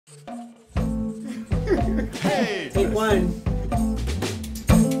Hey. Take one.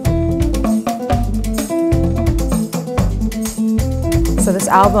 So this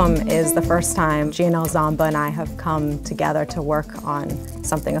album is the first time GNL Zamba and I have come together to work on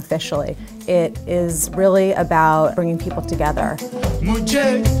something officially. It is really about bringing people together.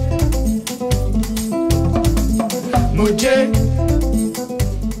 Muje. Muje.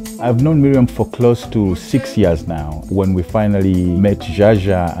 I've known Miriam for close to 6 years now. When we finally met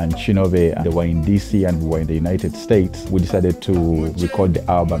Jaja and Kinobe, they were in DC and we were in the United States, we decided to record the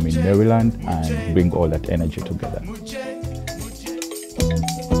album in Maryland and bring all that energy together.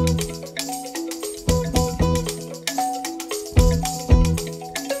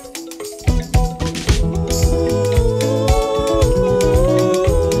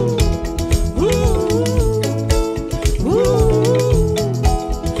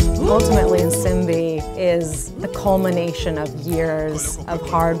 Ultimately, Nsimbi is the culmination of years of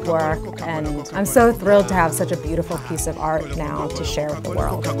hard work, and I'm so thrilled to have such a beautiful piece of art now to share with the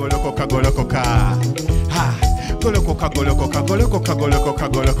world. So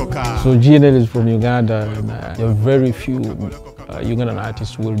GNL is from Uganda, and there are very few Ugandan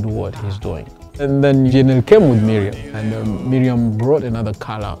artists who will do what he's doing. And then GNL came with Miriam, and Miriam brought another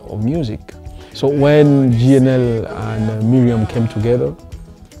color of music. So when GNL and Miriam came together,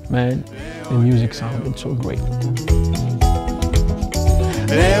 man, the music sounded so great.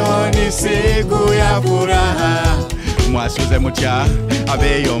 Mwasuze mutya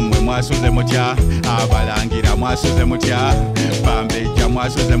abeyomwe mwasuze mutya abalangira mwasuze mutya bambeja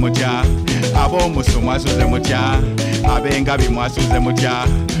mwasuze mutya abomuso mwasuze mutya abengabi mwasuze mutya.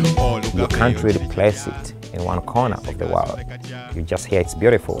 You can't really place it in one corner of the world. You just hear it's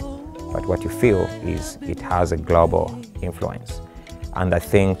beautiful, but what you feel is it has a global influence. And I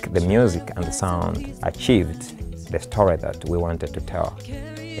think the music and the sound achieved the story that we wanted to tell.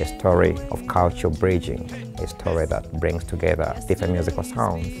 A story of culture bridging, a story that brings together different musical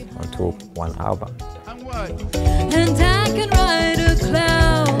sounds onto one album. And I can ride a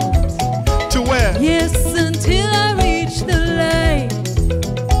cloud. To where? Yes, until I reach the lake.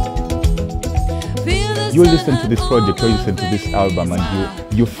 You listen to this project or you listen to this album and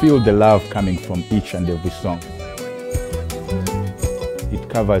you feel the love coming from each and every song. It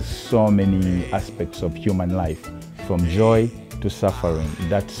covers so many aspects of human life, from joy to suffering.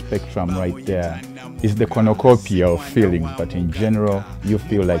 That spectrum right there is the cornucopia of feelings, but in general, you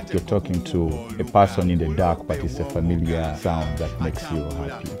feel like you're talking to a person in the dark, but it's a familiar sound that makes you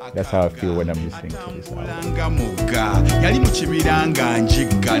happy. That's how I feel when I'm listening to this album.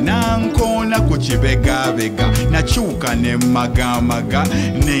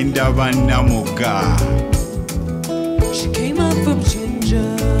 She came up from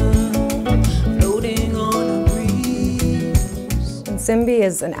Ginger, floating on a breeze. Nsimbi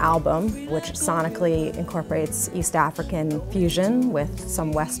is an album which sonically incorporates East African fusion with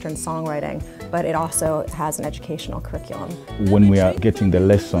some Western songwriting, but it also has an educational curriculum. When we are getting the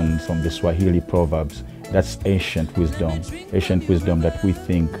lessons from the Swahili proverbs, that's ancient wisdom that we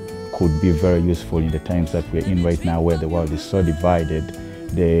think could be very useful in the times that we're in right now, where the world is so divided.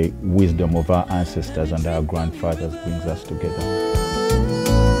 The wisdom of our ancestors and our grandfathers brings us together.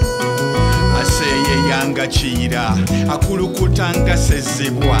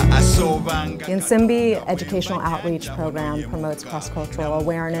 The Nsimbi Educational Outreach Program promotes cross-cultural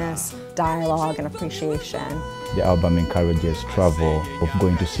awareness, dialogue, and appreciation. The album encourages travel, of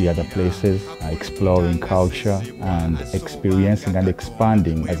going to see other places, exploring culture, and experiencing and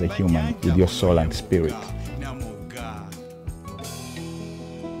expanding as a human with your soul and spirit.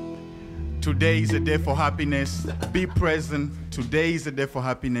 Today is a day for happiness. Be present. Today is a day for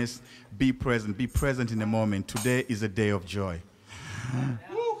happiness. Be present. Be present in the moment. Today is a day of joy.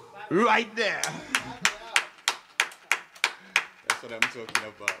 Right there. That's what I'm talking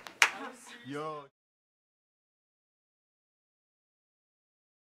about. Yo.